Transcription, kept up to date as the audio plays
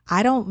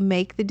I don't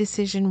make the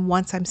decision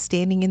once I'm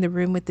standing in the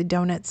room with the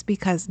donuts,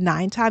 because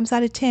 9 times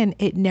out of 10,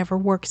 it never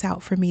works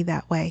out for me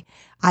that way.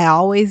 I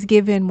always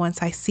give in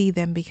once I see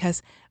them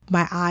because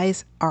my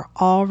eyes are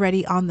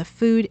already on the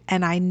food,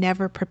 and I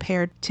never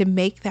prepared to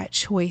make that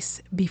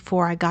choice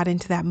before I got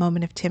into that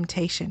moment of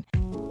temptation.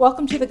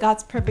 Welcome to the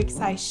God's Perfect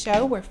Size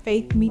Show, where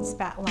faith meets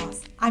fat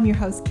loss. I'm your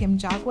host, Kim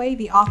Jogway,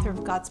 the author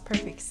of God's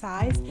Perfect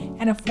Size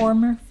and a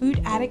former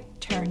food addict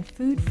turned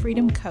food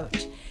freedom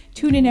coach.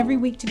 Tune in every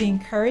week to be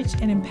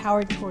encouraged and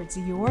empowered towards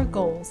your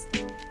goals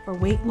for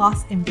weight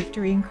loss and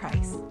victory in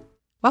Christ.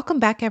 Welcome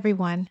back,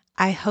 everyone.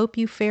 I hope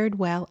you fared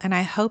well, and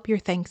I hope your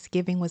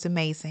Thanksgiving was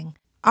amazing.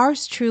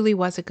 Ours truly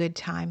was a good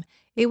time.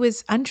 It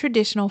was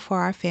untraditional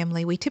for our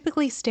family. We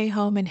typically stay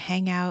home and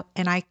hang out,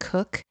 and I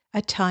cook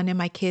a ton, and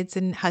my kids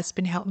and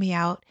husband help me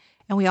out,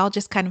 and we all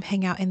just kind of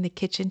hang out in the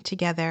kitchen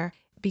together.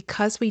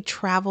 Because we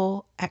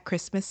travel at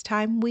Christmas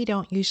time, we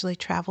don't usually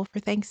travel for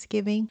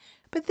Thanksgiving,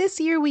 but this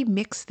year we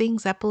mixed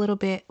things up a little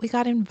bit. We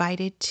got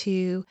invited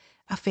to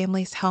a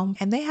family's home,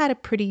 and they had a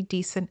pretty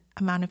decent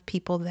amount of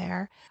people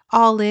there,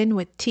 all in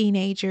with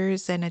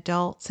teenagers and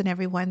adults and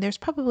everyone. There's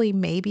probably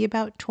maybe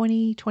about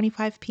 20,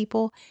 25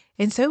 people.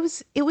 And so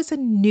it was a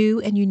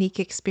new and unique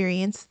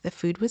experience. The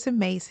food was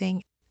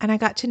amazing, and I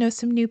got to know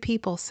some new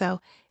people.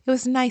 So it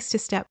was nice to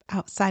step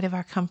outside of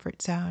our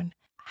comfort zone.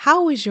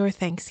 How was your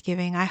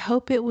Thanksgiving? I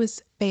hope it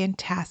was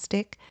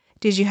fantastic.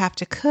 Did you have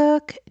to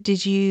cook?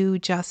 Did you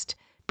just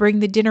bring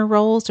the dinner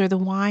rolls or the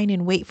wine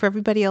and wait for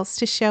everybody else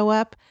to show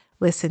up?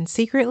 Listen,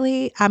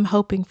 secretly, I'm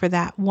hoping for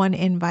that one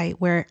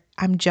invite where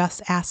I'm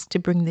just asked to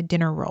bring the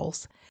dinner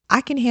rolls.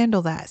 I can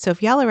handle that. So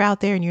if y'all are out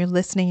there and you're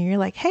listening and you're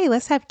like, hey,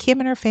 let's have Kim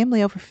and her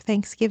family over for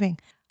Thanksgiving,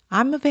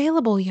 I'm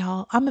available,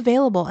 y'all. I'm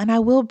available, and I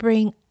will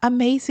bring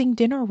amazing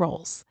dinner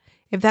rolls.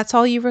 If that's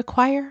all you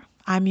require,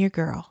 I'm your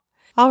girl.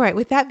 All right,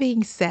 with that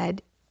being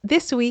said,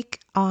 this week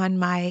on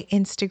my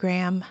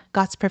Instagram,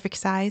 God's Perfect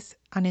Size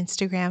on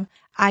Instagram,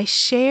 I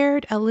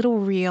shared a little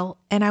reel,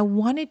 and I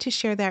wanted to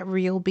share that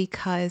reel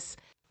because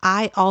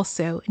I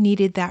also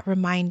needed that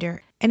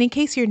reminder. And in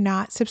case you're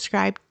not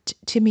subscribed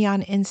to me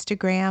on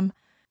Instagram,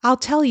 I'll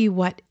tell you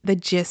what the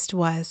gist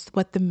was,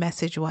 what the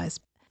message was.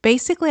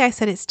 Basically, I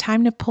said it's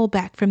time to pull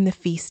back from the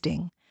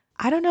feasting.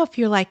 I don't know if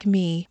you're like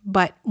me,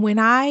 but when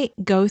I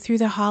go through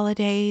the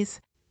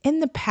holidays, in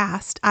the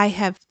past, I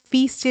have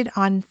feasted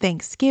on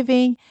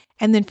Thanksgiving,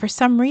 and then for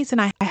some reason,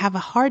 I have a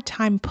hard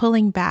time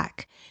pulling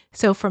back.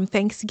 So from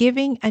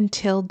Thanksgiving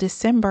until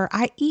December,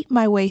 I eat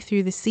my way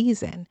through the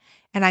season,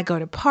 and I go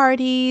to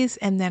parties,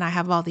 and then I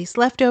have all these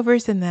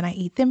leftovers, and then I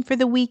eat them for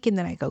the week, and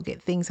then I go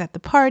get things at the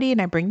party,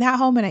 and I bring that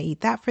home, and I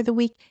eat that for the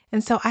week.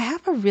 And so I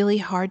have a really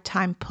hard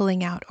time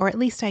pulling out, or at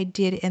least I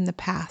did in the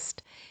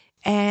past.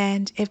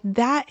 And if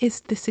that is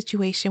the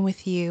situation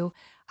with you,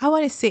 I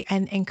want to say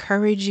and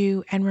encourage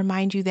you and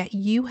remind you that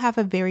you have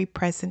a very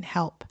present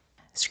help.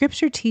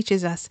 Scripture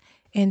teaches us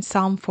in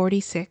Psalm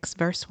 46,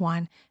 verse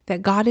 1,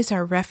 that God is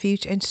our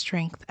refuge and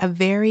strength, a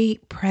very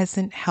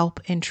present help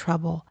in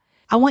trouble.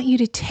 I want you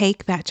to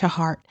take that to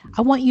heart.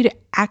 I want you to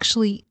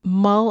actually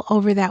mull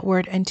over that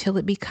word until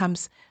it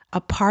becomes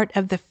a part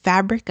of the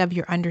fabric of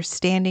your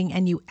understanding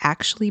and you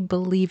actually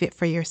believe it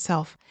for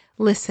yourself.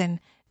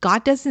 Listen,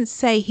 God doesn't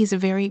say He's a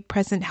very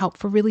present help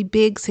for really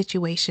big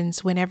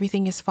situations when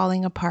everything is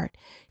falling apart.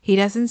 He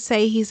doesn't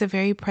say He's a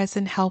very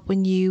present help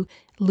when you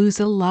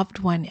lose a loved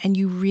one and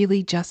you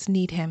really just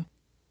need Him.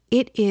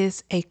 It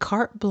is a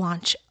carte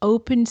blanche,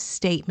 open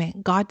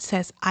statement. God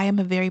says, I am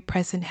a very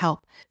present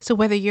help. So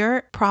whether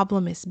your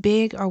problem is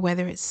big or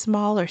whether it's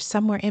small or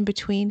somewhere in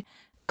between,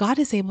 God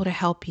is able to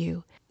help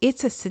you.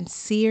 It's a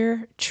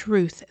sincere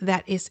truth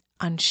that is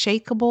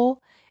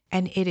unshakable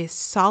and it is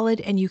solid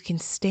and you can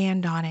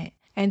stand on it.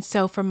 And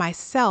so for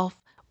myself,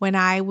 when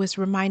I was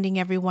reminding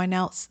everyone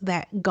else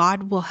that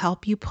God will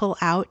help you pull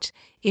out,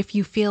 if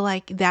you feel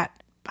like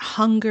that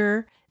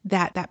hunger,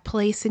 that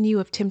place in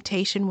you of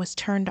temptation was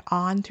turned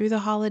on through the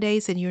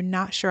holidays and you're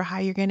not sure how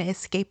you're going to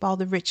escape all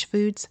the rich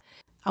foods,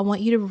 I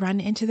want you to run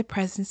into the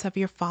presence of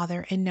your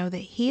Father and know that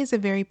He is a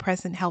very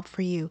present help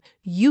for you.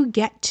 You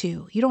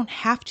don't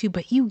have to,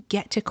 but you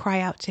get to cry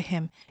out to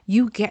Him.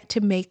 You get to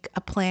make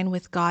a plan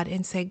with God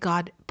and say,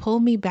 God, pull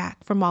me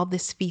back from all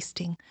this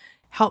feasting.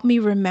 Help me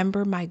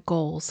remember my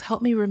goals.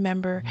 Help me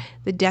remember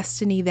the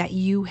destiny that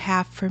you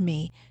have for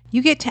me.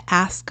 You get to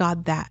ask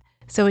God that.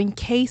 So in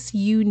case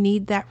you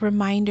need that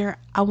reminder,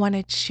 I want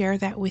to share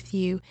that with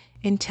you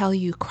and tell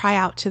you, cry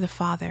out to the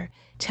Father.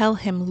 Tell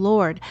Him,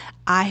 Lord,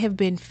 I have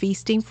been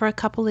feasting for a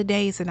couple of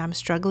days and I'm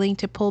struggling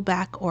to pull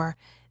back, or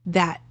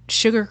that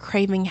sugar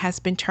craving has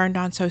been turned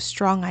on so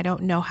strong I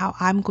don't know how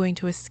I'm going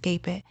to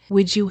escape it.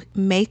 Would you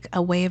make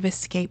a way of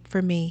escape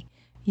for me?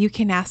 You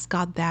can ask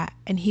God that,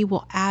 and He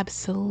will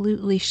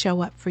absolutely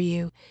show up for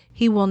you.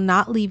 He will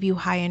not leave you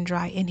high and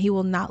dry, and He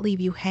will not leave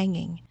you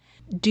hanging.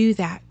 Do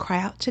that. Cry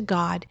out to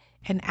God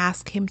and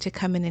ask Him to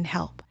come in and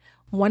help.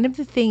 One of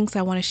the things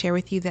I want to share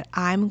with you that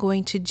I'm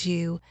going to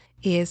do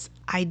is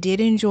I did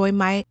enjoy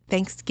my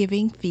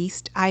Thanksgiving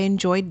feast. I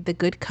enjoyed the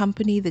good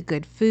company, the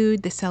good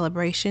food, the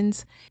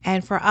celebrations.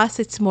 And for us,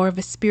 it's more of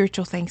a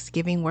spiritual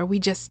Thanksgiving where we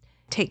just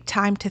take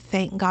time to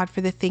thank God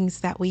for the things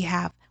that we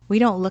have. We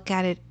don't look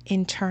at it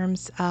in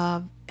terms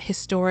of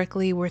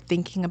historically, we're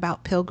thinking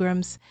about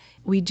pilgrims.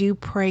 We do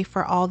pray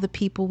for all the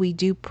people. We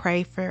do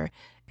pray for,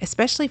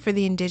 especially for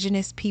the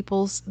indigenous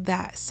peoples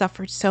that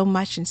suffered so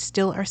much and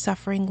still are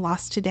suffering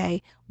loss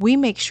today. We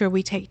make sure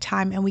we take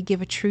time and we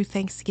give a true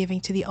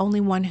thanksgiving to the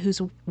only one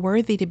who's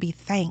worthy to be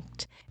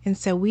thanked. And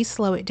so we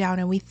slow it down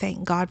and we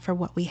thank God for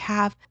what we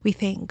have. We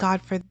thank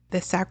God for the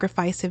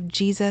sacrifice of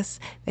Jesus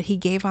that he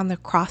gave on the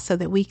cross so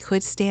that we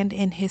could stand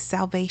in his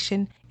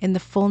salvation in the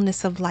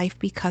fullness of life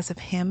because of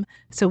him.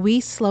 So we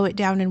slow it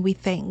down and we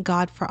thank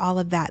God for all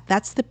of that.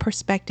 That's the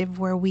perspective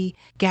where we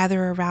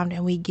gather around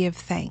and we give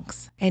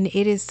thanks. And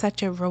it is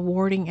such a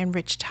rewarding and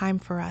rich time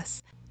for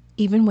us.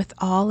 Even with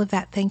all of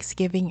that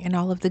Thanksgiving and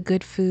all of the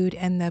good food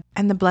and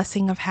the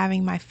blessing of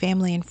having my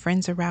family and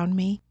friends around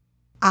me,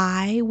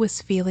 I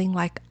was feeling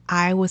like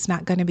I was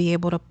not going to be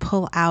able to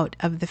pull out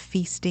of the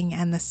feasting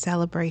and the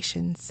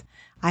celebrations.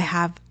 I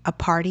have a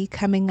party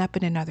coming up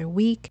in another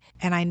week,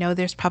 and I know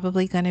there's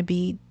probably going to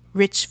be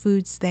rich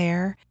foods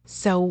there.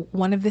 So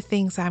one of the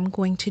things I'm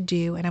going to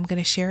do, and I'm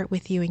going to share it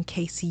with you in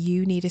case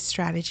you need a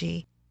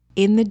strategy,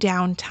 in the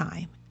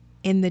downtime,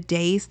 in the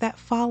days that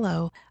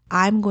follow,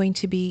 I'm going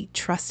to be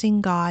trusting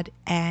God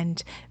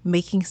and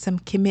making some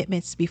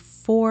commitments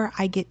before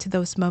I get to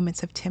those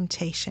moments of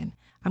temptation.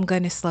 I'm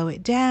going to slow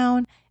it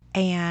down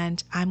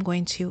and I'm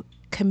going to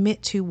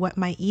commit to what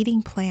my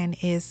eating plan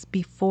is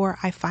before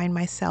I find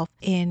myself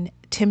in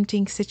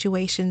tempting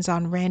situations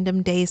on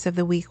random days of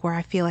the week where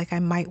I feel like I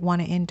might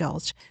want to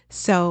indulge.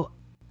 So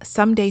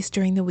some days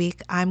during the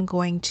week, I'm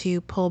going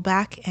to pull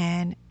back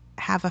and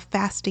have a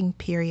fasting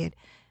period.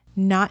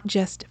 Not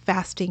just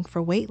fasting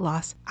for weight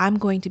loss, I'm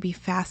going to be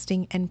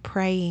fasting and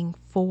praying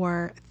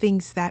for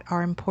things that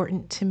are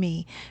important to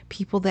me,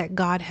 people that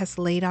God has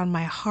laid on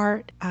my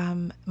heart,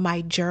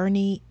 my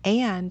journey,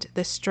 and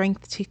the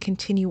strength to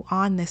continue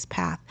on this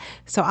path.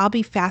 So I'll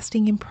be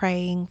fasting and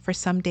praying for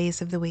some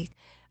days of the week.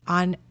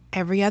 On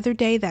every other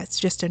day, that's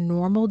just a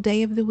normal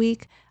day of the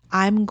week,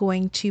 I'm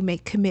going to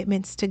make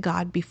commitments to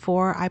God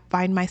before I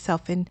find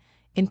myself in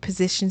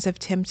positions of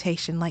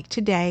temptation. Like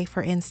today,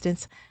 for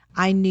instance,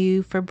 I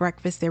knew for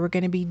breakfast there were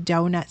going to be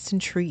donuts and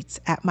treats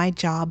at my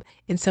job.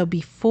 And so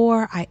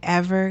before I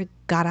ever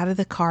got out of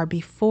the car,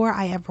 before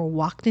I ever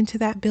walked into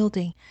that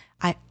building,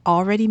 I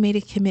already made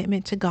a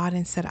commitment to God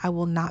and said, I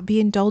will not be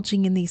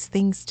indulging in these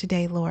things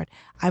today, Lord.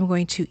 I'm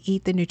going to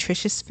eat the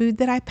nutritious food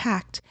that I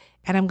packed,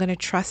 and I'm going to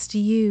trust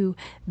you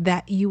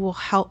that you will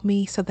help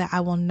me so that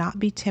I will not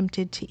be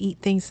tempted to eat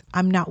things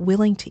I'm not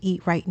willing to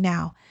eat right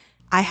now.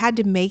 I had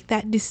to make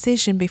that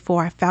decision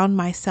before I found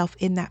myself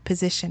in that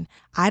position.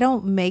 I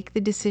don't make the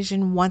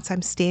decision once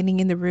I'm standing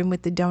in the room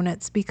with the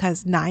donuts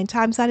because 9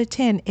 times out of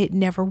 10, it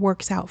never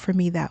works out for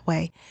me that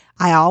way.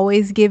 I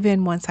always give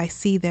in once I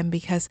see them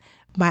because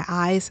my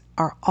eyes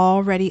are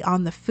already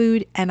on the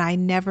food and I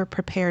never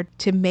prepared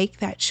to make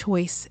that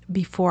choice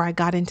before I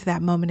got into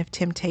that moment of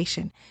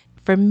temptation.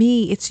 For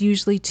me, it's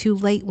usually too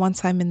late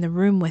once I'm in the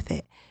room with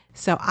it.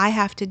 So I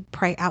have to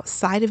pray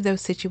outside of those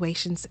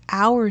situations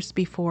hours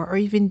before or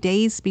even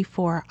days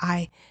before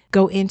I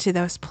go into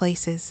those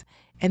places.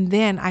 And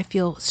then I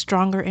feel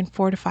stronger and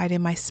fortified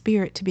in my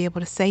spirit to be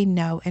able to say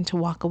no and to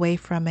walk away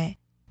from it.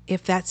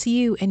 If that's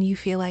you and you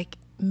feel like,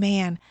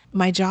 man,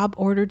 my job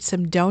ordered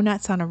some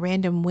donuts on a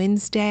random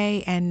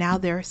Wednesday and now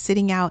they're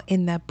sitting out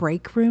in the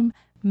break room,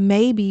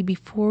 maybe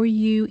before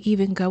you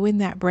even go in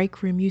that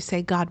break room, you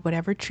say, God,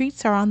 whatever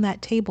treats are on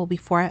that table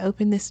before I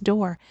open this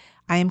door,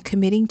 I am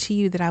committing to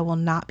you that I will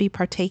not be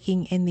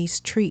partaking in these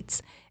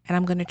treats, and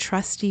I'm going to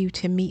trust you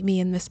to meet me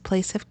in this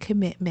place of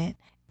commitment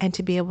and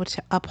to be able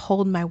to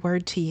uphold my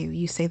word to you.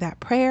 You say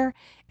that prayer,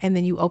 and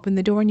then you open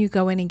the door and you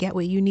go in and get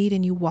what you need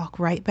and you walk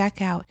right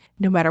back out,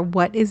 no matter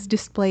what is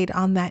displayed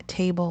on that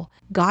table.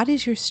 God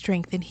is your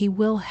strength, and he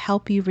will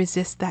help you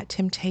resist that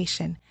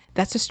temptation.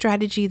 That's a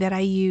strategy that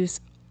I use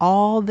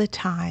all the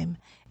time.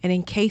 And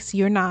in case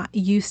you're not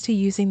used to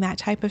using that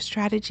type of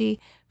strategy,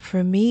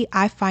 for me,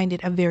 I find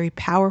it a very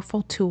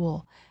powerful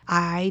tool.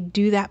 I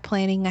do that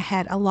planning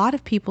ahead. A lot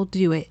of people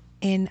do it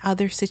in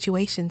other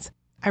situations.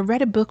 I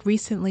read a book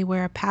recently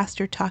where a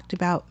pastor talked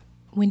about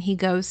when he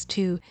goes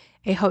to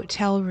a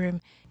hotel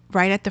room,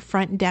 right at the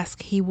front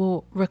desk, he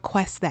will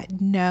request that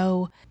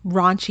no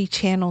raunchy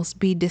channels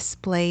be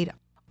displayed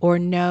or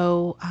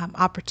no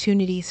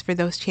opportunities for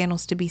those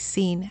channels to be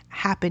seen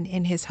happen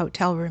in his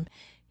hotel room.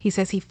 He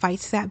says he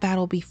fights that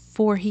battle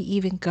before he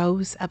even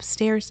goes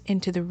upstairs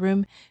into the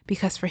room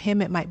because for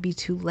him it might be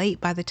too late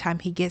by the time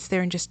he gets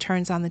there and just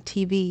turns on the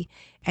TV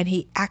and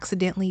he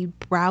accidentally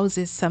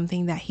browses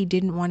something that he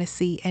didn't want to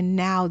see. And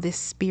now this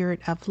spirit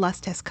of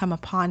lust has come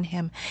upon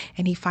him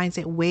and he finds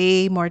it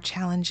way more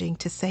challenging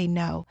to say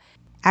no.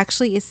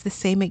 Actually, it's the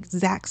same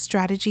exact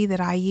strategy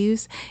that I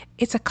use.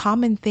 It's a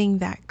common thing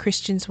that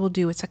Christians will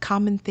do. It's a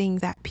common thing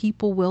that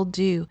people will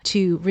do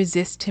to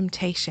resist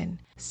temptation.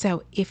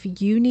 So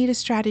if you need a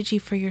strategy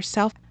for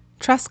yourself,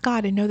 trust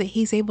God and know that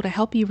He's able to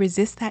help you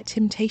resist that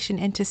temptation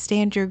and to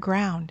stand your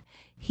ground.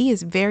 He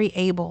is very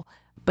able,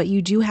 but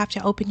you do have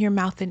to open your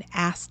mouth and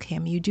ask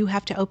Him. You do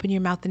have to open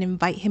your mouth and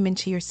invite Him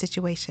into your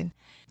situation.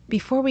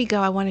 Before we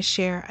go, I want to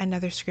share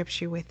another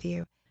scripture with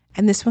you.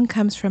 And this one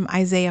comes from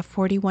Isaiah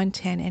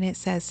 41:10, and it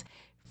says,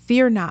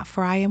 "Fear not,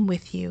 for I am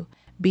with you.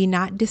 Be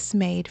not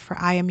dismayed, for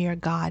I am your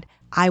God.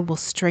 I will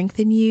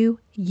strengthen you.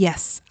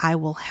 Yes, I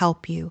will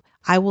help you.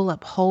 I will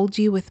uphold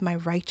you with my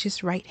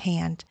righteous right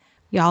hand."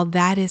 Y'all,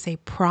 that is a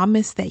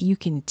promise that you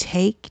can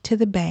take to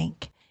the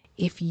bank.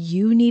 If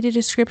you needed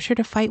a scripture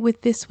to fight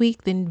with this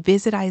week, then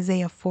visit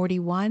Isaiah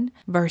 41,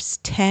 verse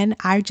 10.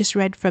 I just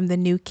read from the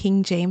New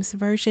King James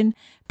Version.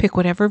 Pick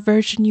whatever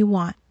version you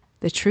want.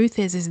 The truth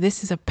is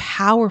this is a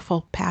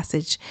powerful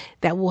passage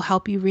that will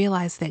help you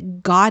realize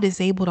that God is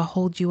able to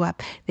hold you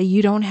up, that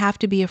you don't have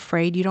to be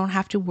afraid. You don't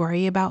have to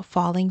worry about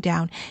falling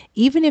down.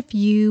 Even if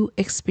you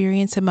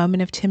experience a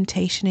moment of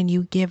temptation and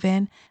you give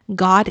in,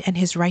 God and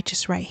His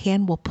righteous right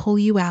hand will pull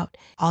you out.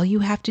 All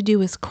you have to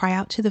do is cry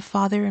out to the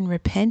Father and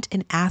repent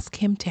and ask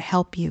Him to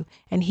help you.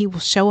 And He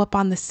will show up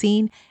on the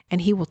scene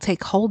and He will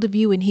take hold of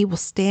you and He will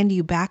stand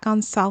you back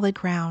on solid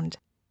ground.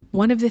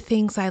 One of the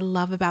things I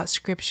love about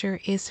scripture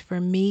is, for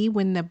me,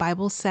 when the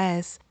Bible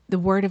says the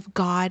word of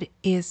God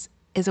is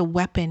a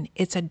weapon,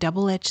 it's a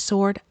double-edged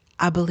sword,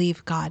 I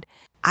believe God.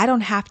 I don't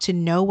have to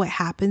know what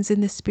happens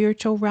in the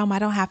spiritual realm. I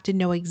don't have to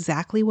know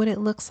exactly what it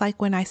looks like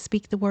when I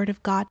speak the word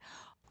of God.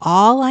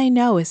 All I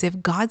know is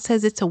if God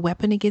says it's a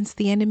weapon against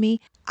the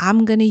enemy,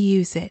 I'm going to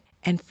use it.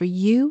 And for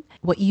you,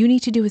 what you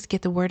need to do is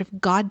get the word of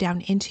God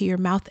down into your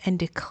mouth and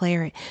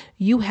declare it.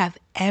 You have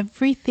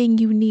everything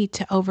you need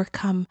to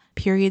overcome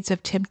periods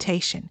of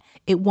temptation.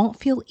 It won't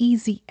feel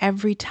easy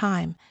every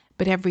time,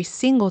 but every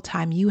single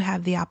time you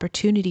have the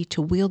opportunity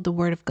to wield the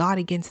word of God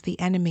against the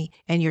enemy.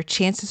 And your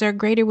chances are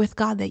greater with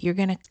God that you're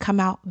going to come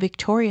out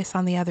victorious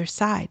on the other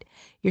side.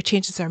 Your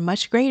chances are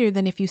much greater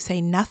than if you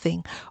say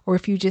nothing, or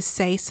if you just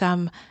say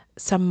some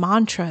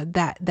mantra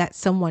that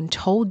someone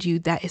told you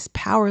that is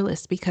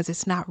powerless because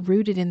it's not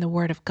rooted in the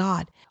word of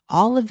God.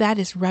 All of that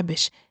is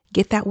rubbish.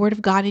 Get that word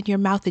of God in your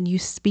mouth and you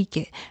speak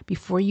it.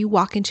 Before you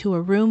walk into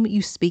a room,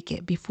 you speak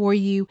it. Before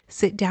you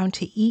sit down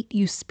to eat,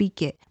 you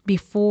speak it.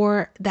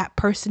 Before that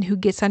person who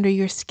gets under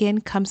your skin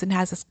comes and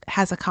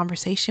has a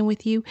conversation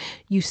with you,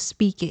 you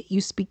speak it.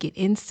 You speak it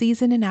in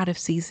season and out of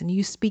season.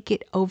 You speak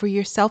it over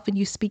yourself and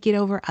you speak it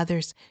over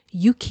others.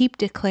 You keep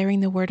declaring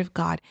the word of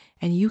God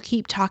and you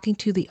keep talking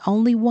to the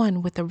only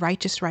one with the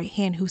righteous right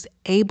hand who's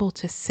able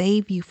to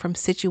save you from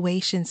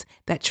situations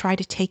that try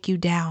to take you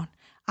down.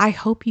 I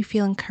hope you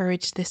feel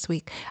encouraged this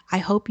week. I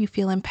hope you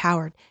feel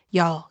empowered.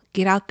 Y'all,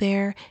 get out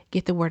there,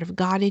 get the word of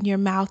God in your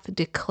mouth,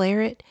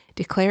 declare it.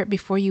 Declare it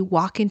before you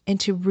walk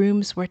into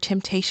rooms where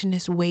temptation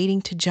is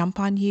waiting to jump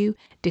on you.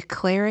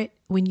 Declare it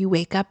when you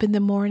wake up in the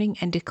morning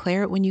and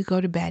declare it when you go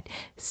to bed.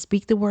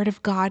 Speak the word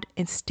of God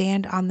and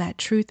stand on that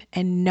truth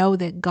and know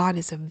that God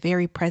is a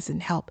very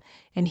present help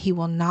and He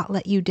will not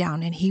let you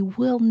down and He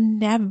will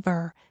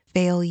never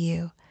fail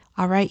you.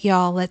 All right,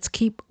 y'all, let's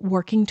keep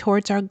working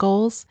towards our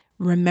goals.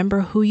 Remember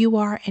who you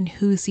are and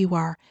whose you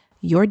are.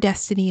 Your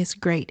destiny is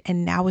great,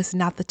 and now is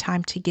not the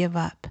time to give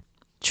up.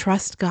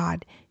 Trust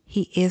God.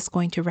 He is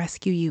going to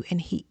rescue you, and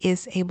He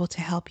is able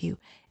to help you.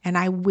 And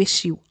I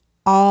wish you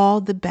all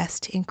the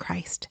best in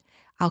Christ.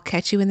 I'll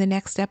catch you in the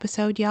next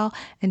episode, y'all.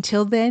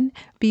 Until then,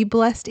 be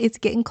blessed. It's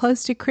getting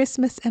close to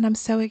Christmas, and I'm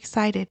so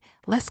excited.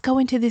 Let's go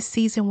into this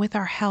season with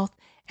our health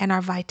and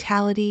our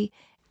vitality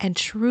and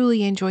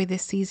truly enjoy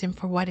this season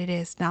for what it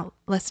is. Now,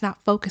 let's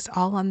not focus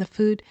all on the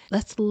food.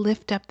 Let's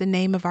lift up the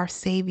name of our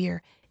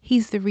Savior.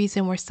 He's the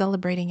reason we're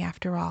celebrating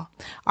after all.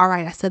 All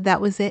right, I said that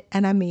was it,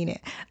 and I mean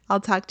it. I'll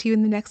talk to you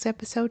in the next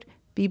episode.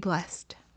 Be blessed.